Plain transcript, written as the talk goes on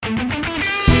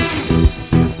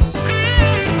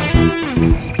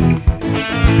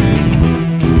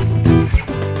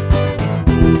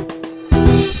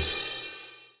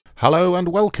Hello and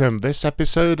welcome. This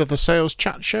episode of the Sales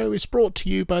Chat Show is brought to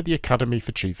you by the Academy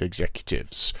for Chief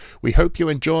Executives. We hope you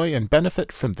enjoy and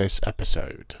benefit from this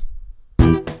episode.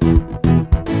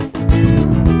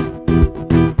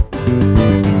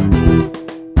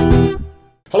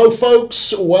 Hello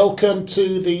folks, welcome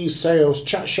to the Sales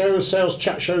Chat Show,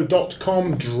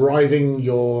 saleschatshow.com, driving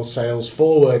your sales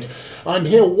forward. I'm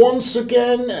here once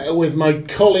again with my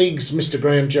colleagues, Mr.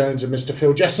 Graham Jones and Mr.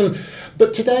 Phil Jessen,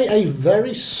 but today a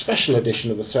very special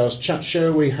edition of the Sales Chat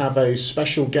Show. We have a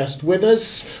special guest with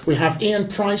us. We have Ian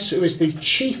Price, who is the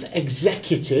Chief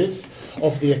Executive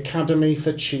of the Academy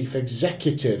for Chief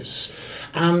Executives.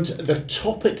 And the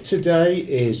topic today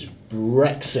is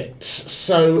Brexit.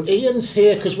 So Ian's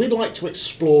here because we'd like to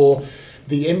explore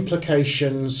the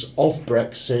implications of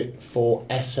Brexit for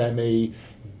SME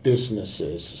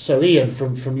businesses. So Ian,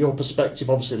 from your perspective,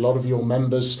 obviously a lot of your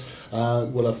members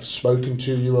will have spoken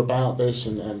to you about this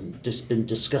and just been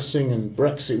discussing and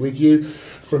Brexit with you.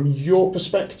 From your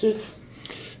perspective?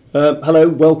 Hello,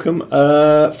 welcome.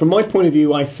 From my point of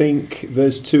view, I think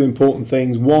there's two important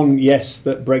things. One, yes,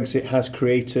 that Brexit has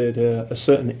created a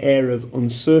certain air of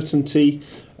uncertainty,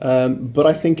 but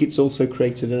I think it's also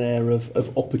created an air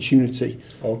of opportunity.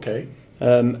 Okay.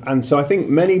 And so I think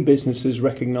many businesses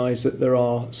recognise that there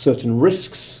are certain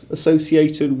risks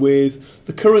associated with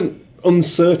the current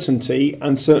uncertainty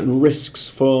and certain risks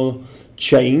for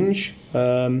change,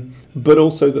 but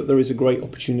also that there is a great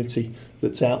opportunity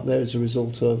that's out there as a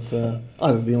result of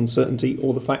either the uncertainty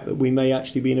or the fact that we may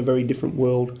actually be in a very different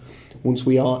world once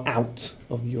we are out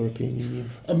of the European Union.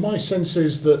 And my sense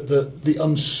is that the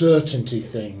uncertainty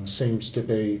thing seems to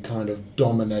be kind of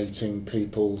dominating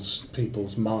people's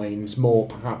minds more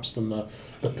perhaps than the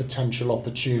potential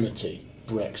opportunity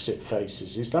Brexit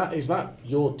faces. Is that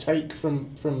your take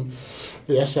from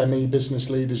the SME business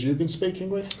leaders you've been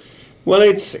speaking with? Well,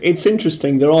 it's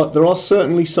interesting. There are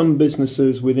certainly some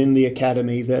businesses within the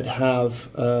Academy that have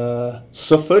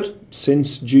suffered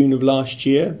since June of last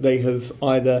year. They have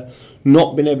either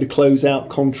not been able to close out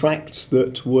contracts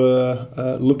that were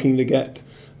looking to get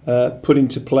put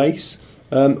into place,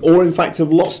 or in fact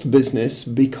have lost business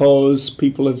because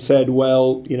people have said,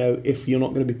 well, you know, if you're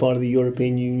not going to be part of the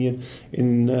European Union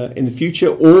in the future,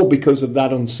 or because of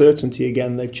that uncertainty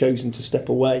again, they've chosen to step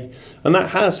away. And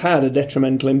that has had a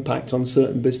detrimental impact on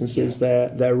certain businesses,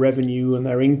 their revenue and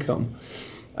their income.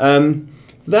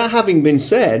 That having been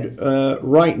said,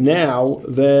 right now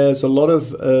there's a lot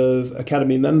of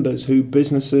Academy members who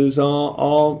businesses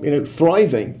are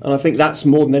thriving, and I think that's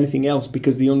more than anything else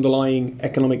because the underlying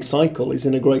economic cycle is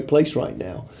in a great place right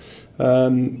now.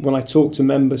 When I talk to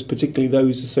members, particularly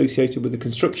those associated with the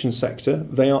construction sector,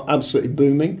 they are absolutely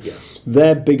booming. Yes.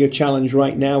 Their bigger challenge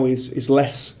right now is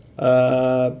less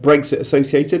Brexit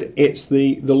associated. It's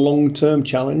the long-term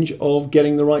challenge of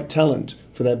getting the right talent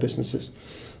for their businesses.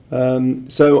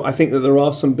 So I think that there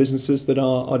are some businesses that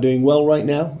are doing well right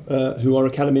now who are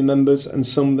Academy members, and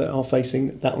some that are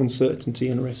facing that uncertainty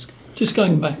and risk. Just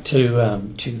going back to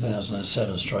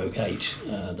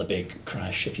 2007/8, the big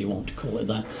crash, if you want to call it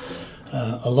that,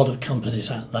 a lot of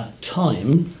companies at that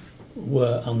time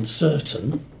were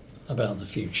uncertain about the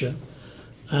future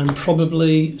and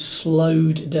probably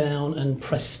slowed down and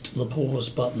pressed the pause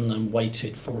button and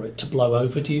waited for it to blow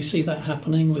over. Do you see that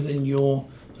happening within your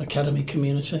Academy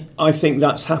community? I think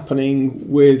that's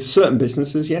happening with certain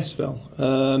businesses, yes, Phil.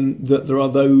 That there are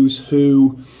those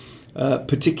who,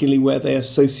 particularly where they're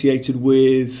associated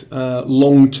with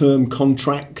long-term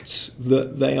contracts,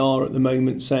 that they are at the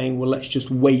moment saying, well, let's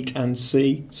just wait and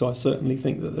see. So I certainly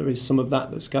think that there is some of that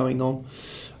that's going on.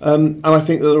 And I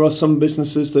think that there are some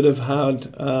businesses that have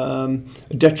had a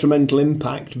detrimental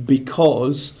impact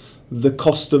because the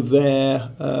cost of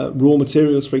their raw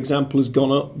materials, for example, has gone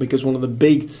up, because one of the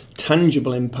big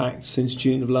tangible impacts since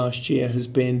June of last year has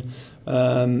been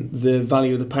the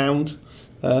value of the pound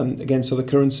against other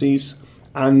currencies.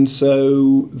 And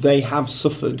so they have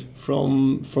suffered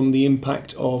from the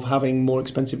impact of having more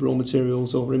expensive raw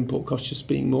materials or import costs just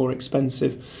being more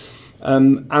expensive.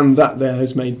 And that there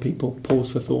has made people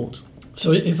pause for thought.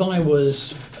 So if I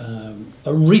was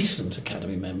a recent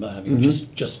Academy member, having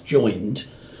just joined,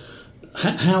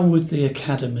 how would the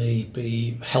Academy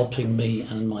be helping me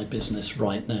and my business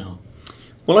right now?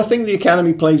 Well, I think the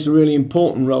Academy plays a really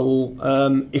important role,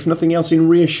 if nothing else, in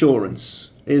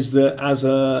reassurance. Is that as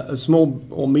a small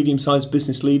or medium-sized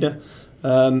business leader,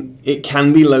 it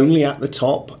can be lonely at the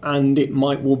top, and it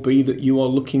might well be that you are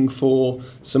looking for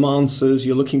some answers,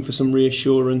 you're looking for some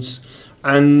reassurance,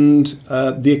 and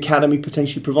the Academy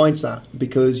potentially provides that,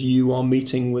 because you are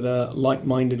meeting with a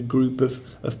like-minded group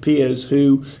of peers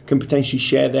who can potentially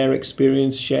share their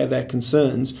experience, share their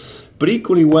concerns. but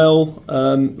equally well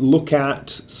look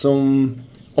at some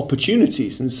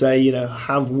opportunities and say, you know,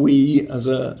 have we as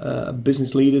a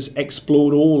business leaders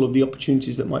explored all of the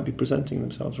opportunities that might be presenting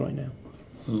themselves right now?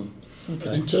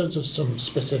 Okay. In terms of some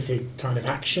specific kind of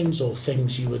actions or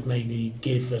things you would maybe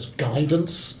give as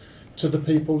guidance to the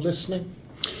people listening?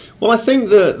 Well, I think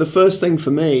that the first thing for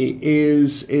me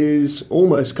is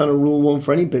almost kind of rule one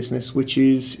for any business, which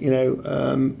is, you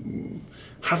know,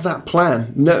 have that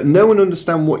plan. Know and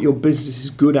understand what your business is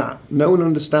good at. Know and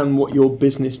understand what your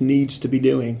business needs to be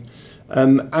doing,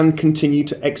 and continue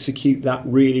to execute that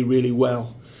really, really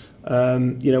well.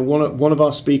 You know, one of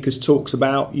our speakers talks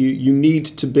about you need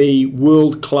to be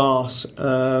world class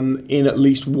in at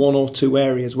least one or two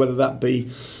areas, whether that be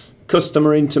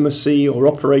customer intimacy or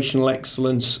operational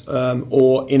excellence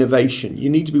or innovation.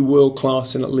 You need to be world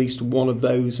class in at least one of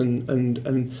those and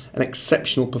an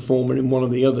exceptional performer in one of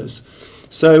the others.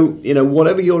 So, you know,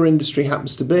 whatever your industry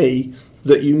happens to be,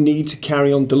 that you need to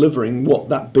carry on delivering what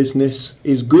that business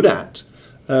is good at,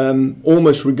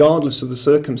 almost regardless of the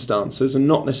circumstances, and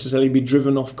not necessarily be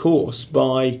driven off course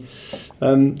by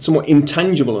somewhat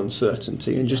intangible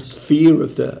uncertainty and just fear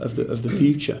of the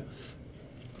future.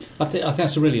 I think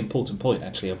that's a really important point,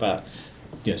 actually, about,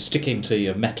 you know, sticking to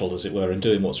your metal, as it were, and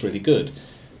doing what's really good.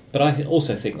 But I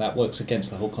also think that works against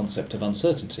the whole concept of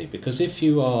uncertainty, because if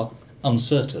you are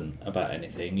uncertain about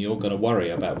anything, you're going to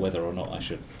worry about whether or not I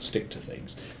should stick to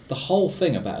things. The whole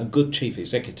thing about a good chief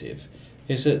executive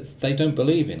is that they don't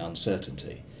believe in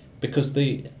uncertainty, because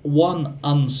the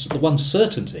one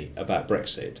certainty about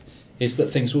Brexit is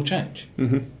that things will change.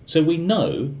 Mm-hmm. So we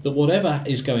know that whatever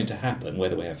is going to happen,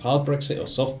 whether we have hard Brexit or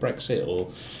soft Brexit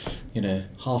or, you know,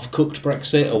 half-cooked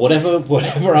Brexit or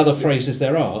whatever other phrases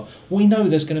there are, we know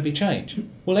there's going to be change.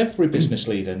 Well, every business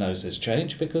leader knows there's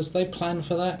change because they plan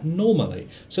for that normally.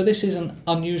 So this isn't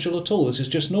unusual at all. This is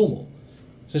just normal.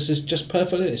 This is just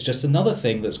perfectly, it's just another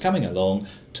thing that's coming along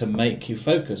to make you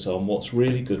focus on what's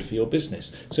really good for your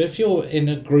business. So if you're in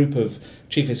a group of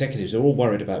chief executives who are all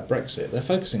worried about Brexit, they're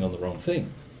focusing on the wrong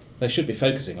thing. They should be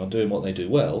focusing on doing what they do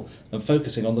well and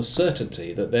focusing on the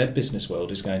certainty that their business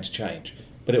world is going to change.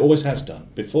 But it always has done.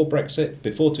 Before Brexit,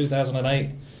 before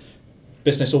 2008,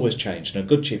 business always changed, and a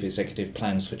good chief executive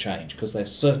plans for change because they're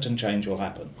certain change will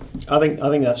happen. I think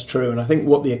that's true, and I think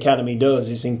what the Academy does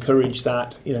is encourage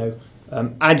that, you know,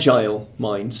 agile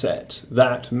mindset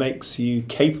that makes you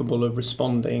capable of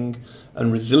responding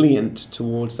and resilient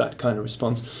towards that kind of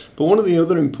response. But one of the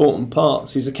other important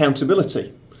parts is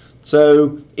accountability.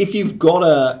 So if you've got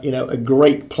a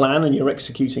great plan and you're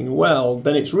executing well,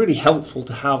 then it's really helpful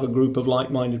to have a group of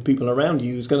like-minded people around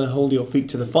you who's going to hold your feet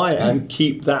to the fire and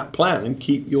keep that plan and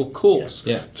keep your course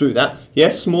through that.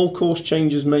 Yes, small course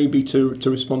changes may be to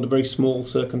respond to very small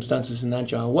circumstances in an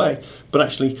agile way, but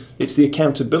actually it's the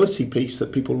accountability piece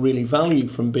that people really value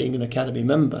from being an Academy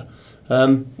member,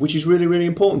 which is really, really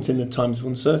important in the times of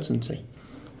uncertainty.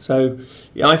 So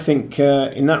yeah, I think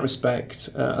in that respect,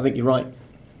 I think you're right.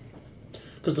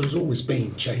 Because there's always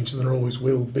been change and there always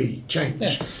will be change.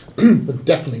 Yeah. But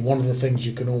definitely one of the things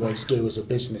you can always do as a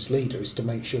business leader is to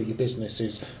make sure your business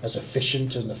is as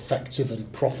efficient and effective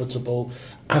and profitable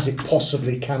as it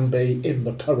possibly can be in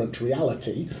the current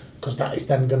reality, because that is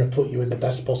then going to put you in the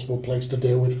best possible place to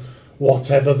deal with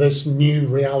whatever this new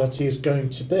reality is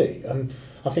going to be. And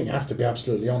I think you have to be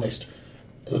absolutely honest.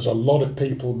 There's a lot of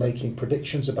people making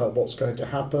predictions about what's going to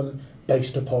happen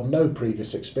based upon no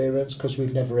previous experience, because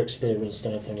we've never experienced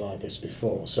anything like this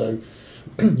before. So,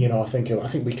 you know, I think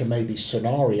we can maybe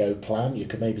scenario plan. You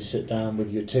can maybe sit down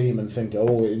with your team and think,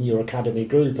 in your Academy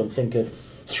group, and think of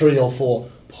 3 or 4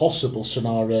 possible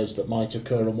scenarios that might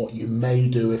occur and what you may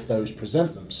do if those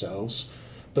present themselves.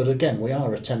 But again, we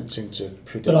are attempting to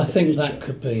predict But I the think future. that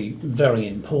could be very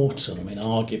important. I mean,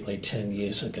 arguably 10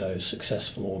 years ago,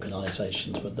 successful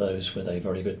organisations were those with a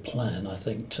very good plan. I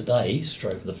think today,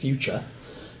 stroke the future,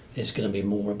 is going to be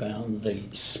more about the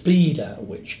speed at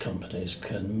which companies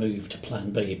can move to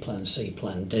plan B, plan C,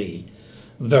 plan D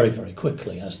very, very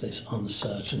quickly as this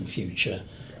uncertain future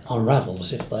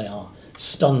unravels. If they are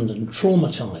stunned and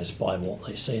traumatised by what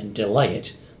they see and delay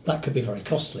it, that could be very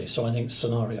costly. So I think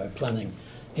scenario planning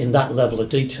in that level of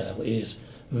detail is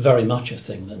very much a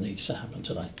thing that needs to happen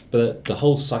today. But the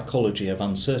whole psychology of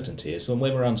uncertainty is that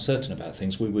when we're uncertain about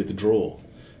things, we withdraw.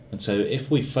 And so if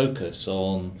we focus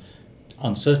on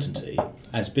uncertainty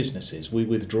as businesses, we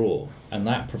withdraw. And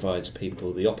that provides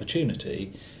people the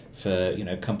opportunity for, you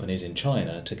know, companies in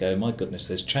China to go, my goodness,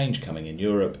 there's change coming in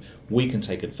Europe. We can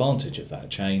take advantage of that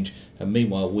change. And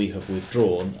meanwhile, we have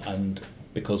withdrawn and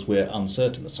because we're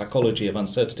uncertain. The psychology of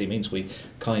uncertainty means we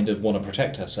kind of want to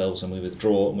protect ourselves and we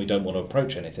withdraw and we don't want to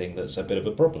approach anything that's a bit of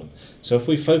a problem. So if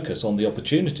we focus on the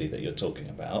opportunity that you're talking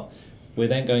about, we're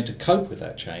then going to cope with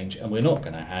that change, and we're not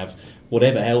going to have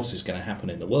whatever else is going to happen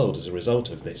in the world as a result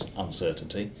of this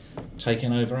uncertainty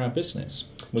taking over our business.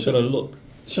 We've got to look.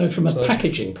 So from a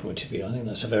packaging point of view, I think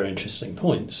that's a very interesting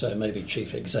point. So maybe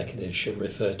chief executives should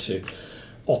refer to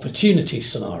opportunity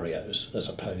scenarios as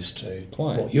opposed to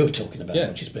what you're talking about,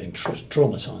 which is being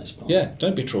traumatised by. Yeah,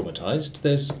 don't be traumatised.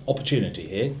 There's opportunity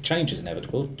here. Change is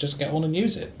inevitable. Just get on and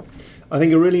use it. I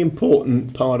think a really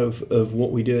important part of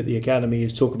what we do at the Academy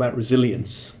is talk about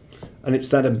resilience. And it's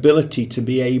that ability to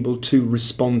be able to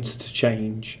respond to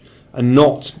change and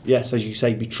not, yes, as you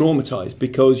say, be traumatised,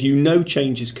 because you know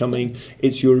change is coming.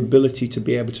 It's your ability to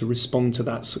be able to respond to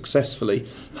that successfully,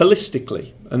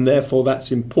 holistically. And therefore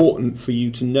that's important for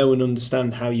you to know and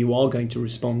understand how you are going to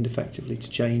respond effectively to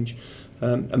change.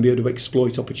 And be able to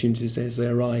exploit opportunities as they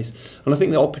arise. And I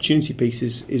think the opportunity piece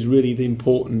is really the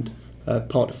important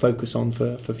part to focus on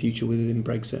for future within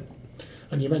Brexit.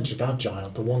 And you mentioned Agile.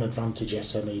 The one advantage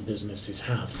SME businesses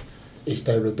have is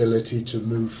their ability to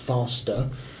move faster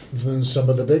than some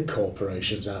of the big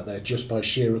corporations out there, just by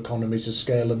sheer economies of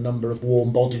scale and number of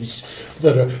warm bodies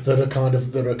that are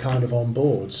kind of on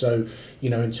board. So,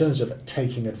 in terms of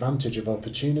taking advantage of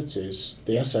opportunities,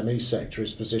 the SME sector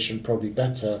is positioned probably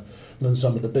better than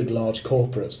some of the big large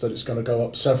corporates, that it's going to go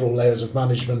up several layers of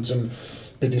management and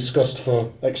be discussed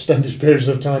for extended periods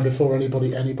of time before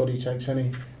anybody takes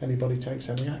any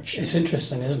action. It's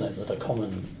interesting, isn't it, that a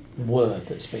common word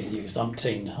that's been used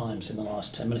umpteen times in the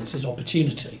last 10 minutes is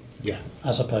opportunity,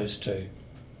 as opposed to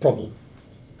problem.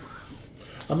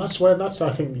 And I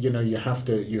think you have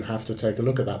to take a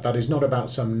look at that. That is not about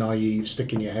some naive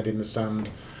sticking your head in the sand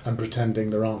and pretending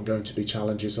there aren't going to be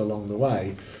challenges along the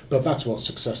way. But that's what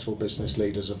successful business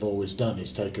leaders have always done: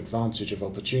 is take advantage of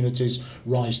opportunities,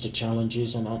 rise to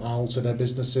challenges, and alter their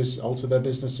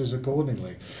businesses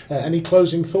accordingly. Any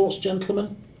closing thoughts,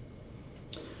 gentlemen?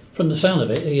 From the sound of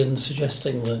it, Ian's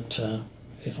suggesting that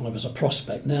if I was a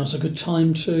prospect, now's a good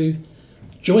time to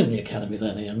join the Academy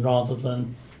then, Ian, rather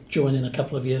than join in a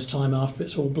couple of years' time after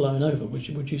it's all blown over.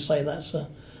 Would you say that's a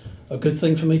good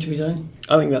thing for me to be doing?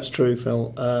 I think that's true,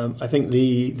 Phil. I think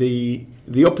the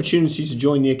opportunity to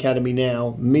join the Academy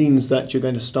now means that you're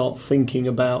going to start thinking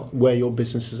about where your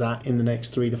business is at in the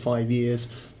next 3 to 5 years.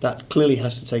 That clearly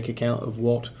has to take account of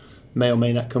what may or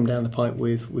may not come down the pipe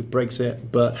with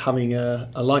Brexit, but having a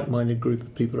like-minded group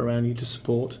of people around you to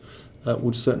support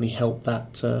would certainly help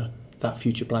that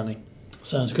future planning.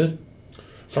 Sounds good.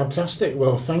 Fantastic.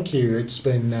 Well, thank you. It's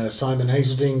been Simon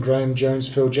Hazeldine, Graham Jones,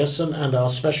 Phil Jesson, and our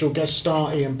special guest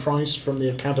star, Ian Price from the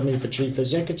Academy for Chief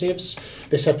Executives.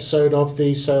 This episode of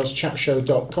the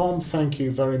SalesChatShow.com. Thank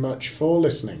you very much for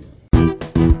listening.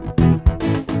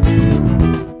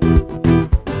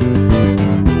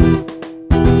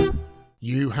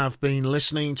 You have been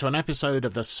listening to an episode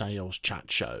of the Sales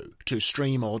Chat Show. To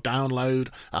stream or download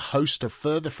a host of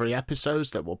further free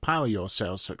episodes that will power your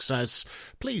sales success,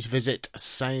 please visit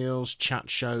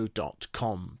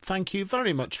SalesChatShow.com. Thank you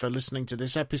very much for listening to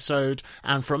this episode,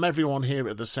 and from everyone here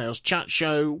at the Sales Chat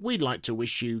Show, we'd like to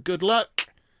wish you good luck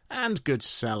and good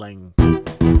selling.